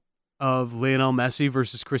version of Lionel Messi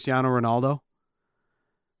versus Cristiano Ronaldo.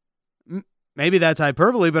 Maybe that's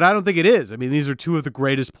hyperbole, but I don't think it is. I mean, these are two of the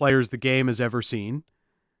greatest players the game has ever seen.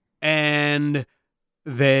 And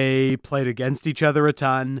they played against each other a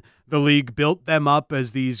ton. The league built them up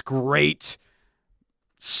as these great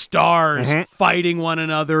stars fighting one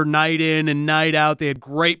another night in and night out. They had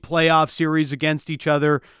great playoff series against each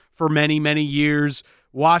other for many, many years.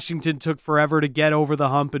 Washington took forever to get over the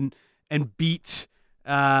hump and beat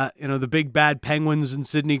the big bad Penguins and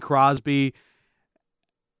Sidney Crosby.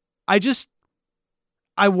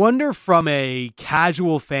 I wonder from a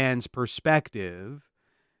casual fan's perspective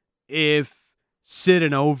if Sid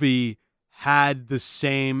and Ovi had the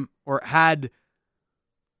same or had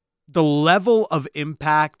the level of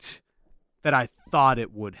impact that I thought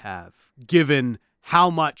it would have, given how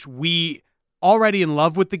much we, already in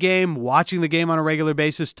love with the game, watching the game on a regular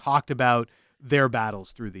basis, talked about their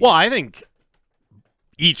battles through the years. Well, I think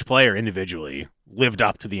each player individually lived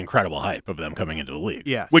up to the incredible hype of them coming into the league.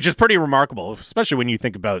 Yes. Which is pretty remarkable, especially when you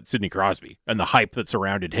think about Sidney Crosby and the hype that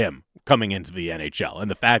surrounded him coming into the NHL. And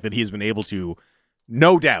the fact that he's been able to,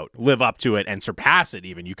 no doubt, live up to it and surpass it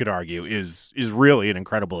even, you could argue, is really an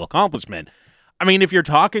incredible accomplishment. I mean, if you're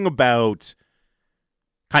talking about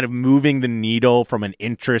kind of moving the needle from an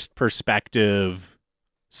interest perspective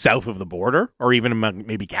south of the border, or even among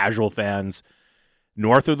maybe casual fans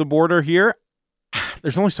north of the border here,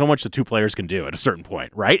 there's only so much the two players can do at a certain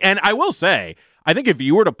point, right? And I will say, I think if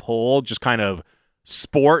you were to poll just kind of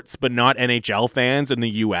sports but not NHL fans in the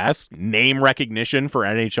U.S., name recognition for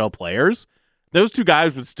NHL players, those two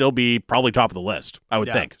guys would still be probably top of the list, I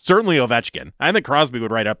would think. Certainly Ovechkin. I think Crosby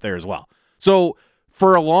would right up there as well. So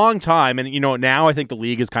for a long time, and now I think the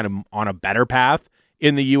league is kind of on a better path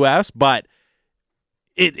in the U.S., but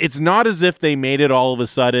it's not as if they made it all of a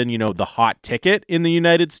sudden, the hot ticket in the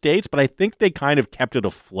United States, but I think they kind of kept it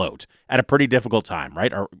afloat at a pretty difficult time,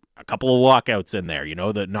 right? Or a couple of lockouts in there,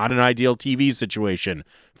 not an ideal TV situation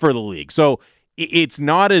for the league. So it's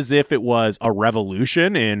not as if it was a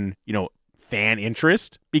revolution in, fan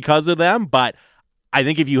interest because of them, but I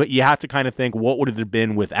think if you have to kind of think, what would it have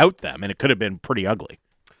been without them? And it could have been pretty ugly.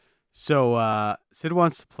 So Sid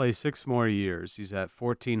wants to play 6 more years. He's at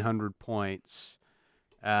 1,400 points.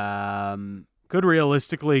 Could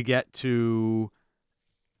realistically get to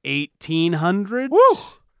 1,800. Woo!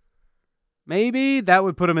 Maybe that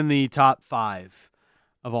would put him in the top 5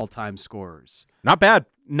 of all-time scorers. Not bad.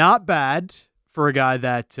 Not bad for a guy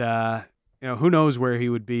that, who knows where he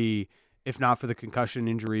would be if not for the concussion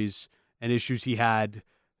injuries and issues he had,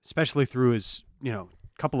 especially through his,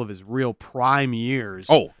 couple of his real prime years.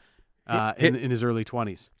 In his early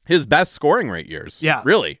 20s. His best scoring rate years. Yeah.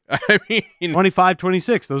 Really. I mean, 25,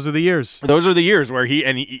 26. Those are the years. Those are the years where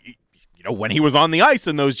he when he was on the ice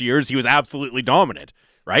in those years, he was absolutely dominant,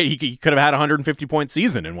 right? He could have had a 150-point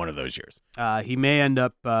season in one of those years. He may end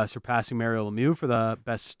up surpassing Mario Lemieux for the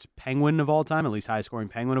best Penguin of all time, at least high-scoring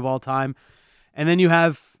Penguin of all time. And then you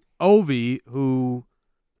have Ovi, who,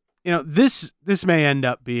 this may end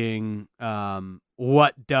up being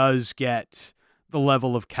what does get the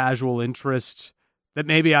level of casual interest that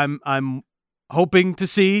maybe I'm hoping to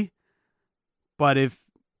see. But if,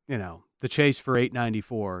 the chase for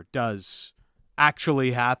 894 does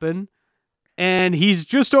actually happen, and he's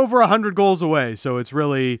just over 100 goals away, so it's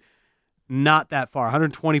really not that far.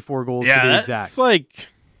 124 goals to be exact.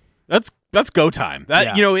 That's go time.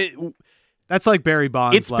 That's like Barry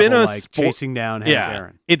Bonds level, chasing down Hank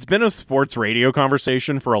Aaron. It's been a sports radio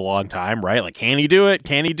conversation for a long time, right? Like, can he do it?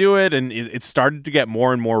 Can he do it? And it started to get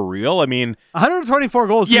more and more real. I mean, 124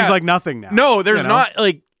 goals seems like nothing now. No, there's not,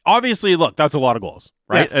 obviously, look, that's a lot of goals,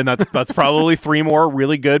 right? Yes. And that's probably 3 more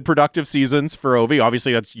really good, productive seasons for Ovi.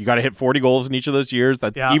 Obviously, you got to hit 40 goals in each of those years.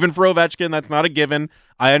 That's even for Ovechkin. That's not a given.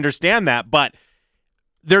 I understand that, but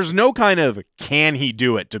there's no kind of can he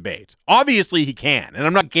do it debate. Obviously he can, and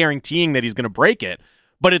I'm not guaranteeing that he's going to break it,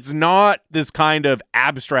 but it's not this kind of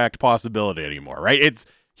abstract possibility anymore, right?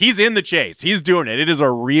 He's in the chase. He's doing it. It is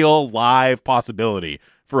a real live possibility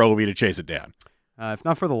for Ovi to chase it down. If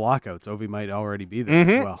not for the lockouts, Ovi might already be there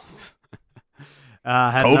as well.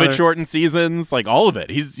 COVID-shortened seasons, all of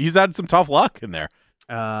it. He's had some tough luck in there.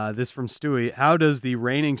 This from Stewie. How does the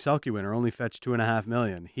reigning Selke winner only fetch $2.5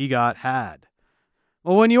 million? He got had.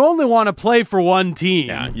 Well, when you only want to play for one team.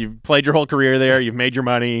 Yeah, you've played your whole career there. You've made your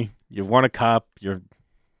money. You've won a cup. You're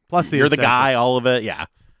the guy, all of it. Yeah.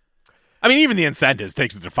 I mean, even the incentives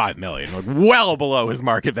takes it to $5 million, well below his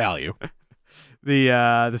market value.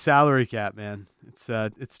 The salary cap, man,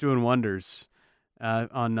 it's doing wonders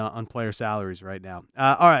on player salaries right now.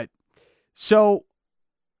 All right, so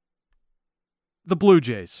the Blue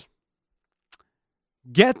Jays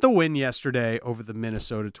get the win yesterday over the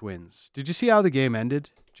Minnesota Twins. Did you see how the game ended,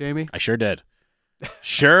 Jamie? I sure did.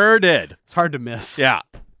 Sure did. It's hard to miss. Yeah.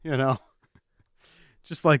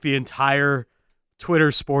 Just like the entire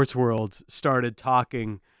Twitter sports world started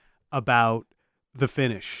talking about the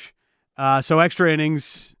finish. So extra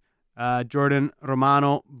innings, Jordan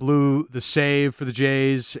Romano blew the save for the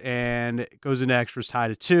Jays, and it goes into extras tied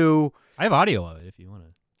at 2. I have audio of it if you want to.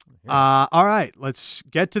 All right, let's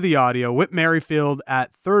get to the audio. Whit Merrifield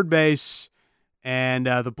at third base, and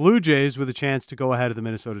the Blue Jays with a chance to go ahead of the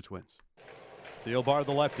Minnesota Twins. Thielbar,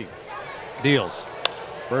 the lefty, deals.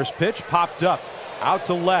 First pitch popped up, out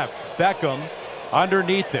to left. Beckham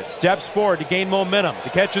underneath it, steps forward to gain momentum. The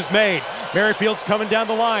catch is made. Merrifield's coming down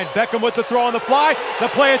the line. Beckham with the throw on the fly. The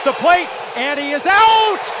play at the plate, and he is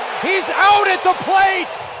out! He's out at the plate!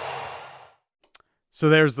 So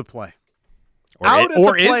there's the play.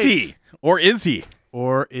 Or is he? Or is he?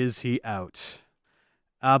 Or is he out?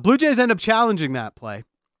 Blue Jays end up challenging that play.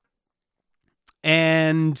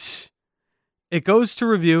 And it goes to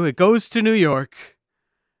review. It goes to New York.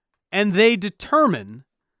 And they determine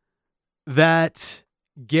that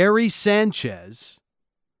Gary Sanchez,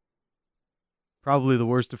 probably the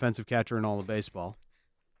worst defensive catcher in all of baseball,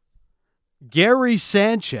 Gary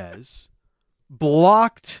Sanchez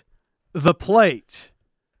blocked the plate.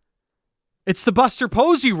 It's the Buster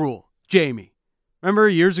Posey rule, Jamie. Remember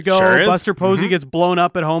years ago, Buster Posey gets blown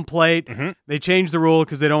up at home plate. They changed the rule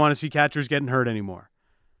because they don't want to see catchers getting hurt anymore.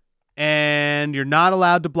 And you're not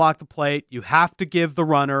allowed to block the plate. You have to give the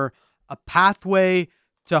runner a pathway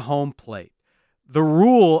to home plate. The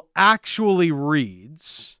rule actually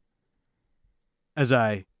reads, as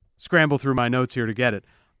I scramble through my notes here to get it,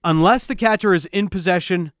 unless the catcher is in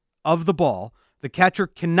possession of the ball, the catcher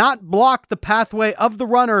cannot block the pathway of the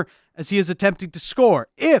runner as he is attempting to score.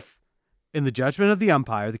 If, in the judgment of the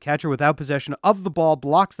umpire, the catcher without possession of the ball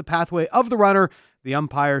blocks the pathway of the runner, the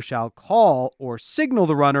umpire shall call or signal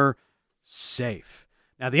the runner safe.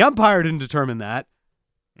 Now, the umpire didn't determine that.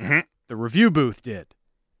 The review booth did.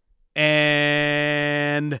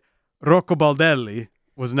 And Rocco Baldelli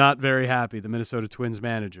was not very happy, the Minnesota Twins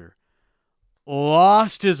manager.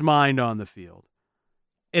 Lost his mind on the field.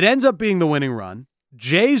 It ends up being the winning run.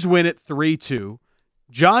 Jays win it 3-2.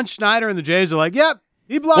 John Schneider and the Jays are like, yep,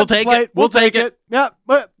 he blocked the plate. We'll take it. Yep,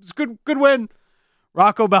 but it's good win.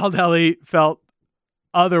 Rocco Baldelli felt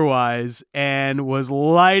otherwise and was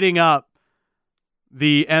lighting up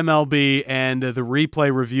the MLB and the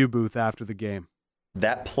replay review booth after the game.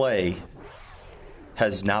 That play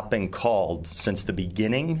has not been called since the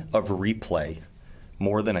beginning of replay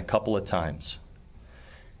more than a couple of times.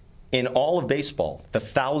 In all of baseball, the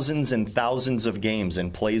thousands and thousands of games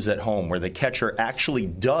and plays at home where the catcher actually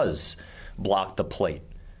does block the plate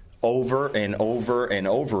over and over and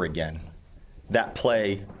over again, that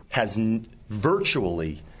play has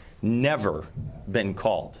virtually never been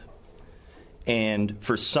called. And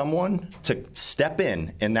for someone to step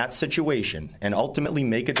in that situation and ultimately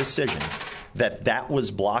make a decision that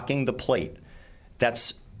was blocking the plate,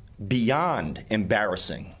 that's beyond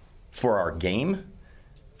embarrassing for our game,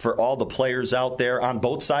 for all the players out there on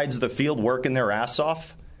both sides of the field working their ass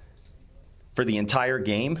off for the entire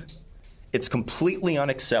game. It's completely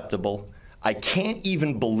unacceptable. I can't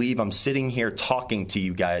even believe I'm sitting here talking to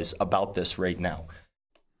you guys about this right now.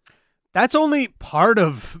 That's only part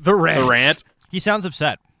of the rant. The rant? He sounds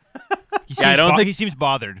upset. He seems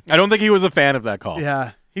bothered. I don't think he was a fan of that call.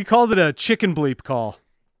 Yeah, he called it a chicken bleep call,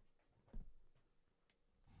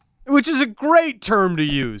 which is a great term to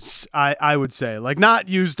use, I would say. Like, not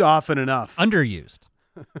used often enough. Underused.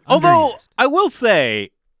 Although, I will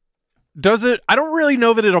say, I don't really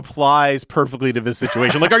know that it applies perfectly to this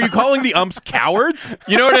situation. Like, are you calling the umps cowards?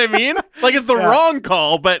 You know what I mean? Like, it's the wrong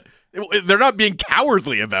call, but they're not being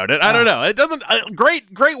cowardly about it. I don't know. It doesn't.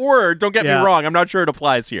 Great word. Don't get me wrong. I'm not sure it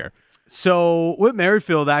applies here. So Whit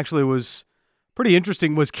Merrifield actually was pretty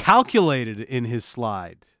interesting. Was calculated in his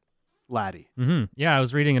slide, Laddie. Mm-hmm. Yeah, I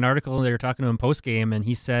was reading an article. They were talking to him post game, and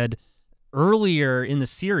he said earlier in the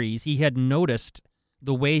series he had noticed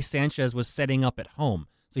the way Sanchez was setting up at home.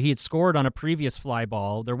 So he had scored on a previous fly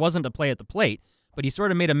ball. There wasn't a play at the plate, but he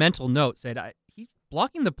sort of made a mental note, said he's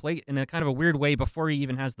blocking the plate in a kind of a weird way before he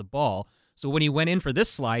even has the ball. So when he went in for this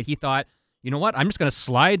slide, he thought, you know what, I'm just going to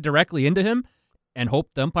slide directly into him and hope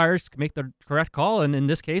the umpires can make the correct call. And in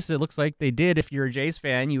this case, it looks like they did. If you're a Jays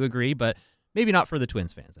fan, you agree, but maybe not for the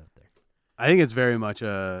Twins fans out there. I think it's very much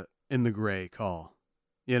a in the gray call.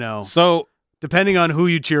 You know, so depending on who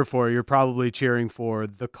you cheer for, you're probably cheering for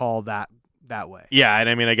the call that way. Yeah, and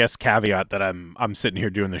I mean, I guess caveat that I'm sitting here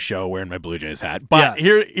doing the show wearing my Blue Jays hat. But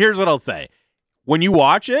here's what I'll say. When you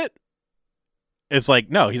watch it, it's like,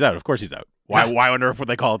 no, he's out. Of course he's out. Why on earth would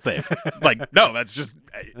they call it safe? Like, no, that's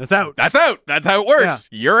out. That's out. That's how it works.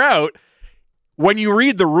 Yeah. You're out. When you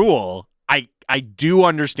read the rule, I do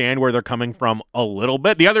understand where they're coming from a little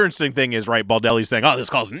bit. The other interesting thing is, right, Baldelli's saying, oh, this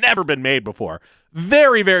call's never been made before.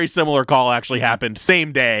 Very, very similar call actually happened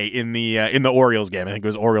same day in the Orioles game. I think it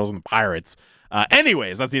was Orioles and the Pirates.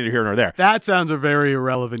 Anyways, that's neither here nor there. That sounds a very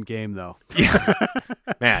irrelevant game, though.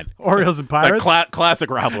 Man. Orioles and Pirates? Classic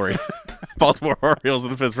rivalry. Baltimore Orioles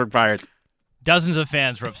and the Pittsburgh Pirates. Dozens of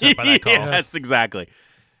fans were upset by that call. Yes, exactly.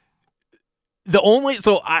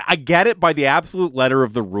 I get it by the absolute letter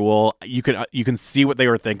of the rule. You can see what they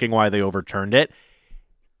were thinking, why they overturned it.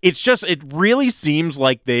 It's just, it really seems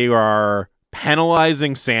like they are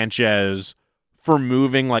penalizing Sanchez for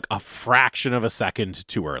moving like a fraction of a second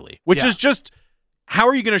too early, which is just, how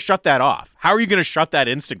are you going to shut that off? How are you going to shut that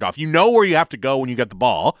instinct off? You know where you have to go when you get the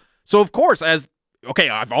ball. So of course, I've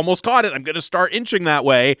almost caught it. I'm going to start inching that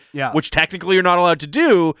way, which technically you're not allowed to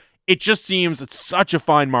do. It just seems it's such a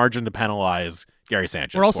fine margin to penalize Gary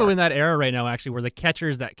Sanchez. We're also in that era right now, actually, where the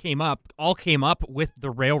catchers that came up with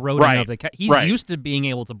the railroading of the catcher. He's used to being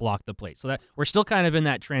able to block the plate. So that we're still kind of in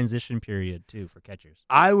that transition period, too, for catchers.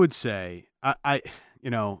 I would say, I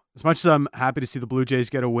as much as I'm happy to see the Blue Jays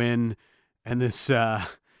get a win and this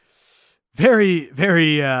very,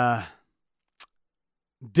 very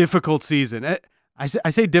difficult season. I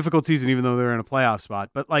say difficult season even though they're in a playoff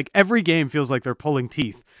spot, but like every game feels like they're pulling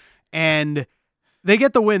teeth. And they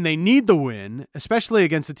get the win. They need the win, especially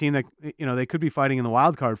against a team that they could be fighting in the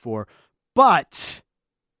wild card for. But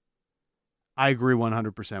I agree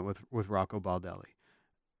 100% with Rocco Baldelli.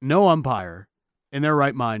 No umpire in their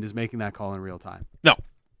right mind is making that call in real time. No,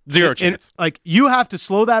 zero chance. Like, you have to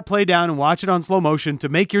slow that play down and watch it on slow motion to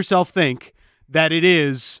make yourself think that it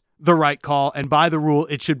is the right call, and by the rule,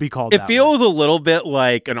 it should be called. It feels a little bit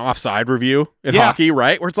like an offside review in hockey,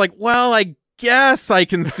 right? Where it's like, well, I guess I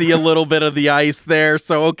can see a little bit of the ice there,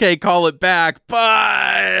 so okay, call it back, but...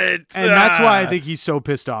 And that's why I think he's so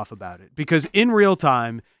pissed off about it, because in real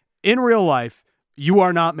time, in real life, you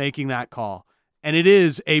are not making that call, and it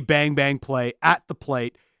is a bang-bang play at the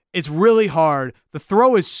plate. It's really hard. The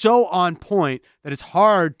throw is so on point that it's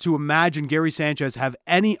hard to imagine Gary Sanchez have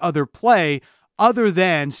any other play other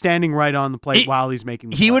than standing right on the plate while he's making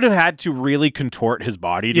the play. He would have had to really contort his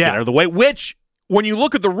body to get out of the way, which when you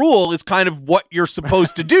look at the rule, is kind of what you're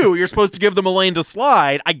supposed to do. You're supposed to give them a lane to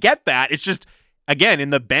slide. I get that. It's just, again, in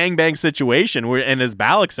the bang situation, where, and as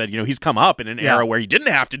Balak said, he's come up in an era where he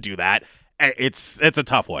didn't have to do that. It's a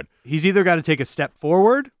tough one. He's either got to take a step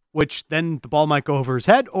forward, which then the ball might go over his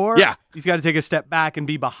head, or he's got to take a step back and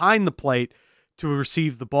be behind the plate to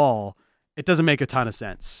receive the ball. It doesn't make a ton of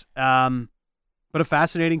sense. But a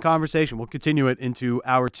fascinating conversation. We'll continue it into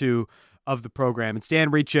hour 2 of the program. It's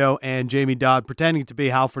Dan Riccio and Jamie Dodd pretending to be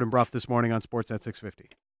Halford and Brough this morning on Sportsnet 650.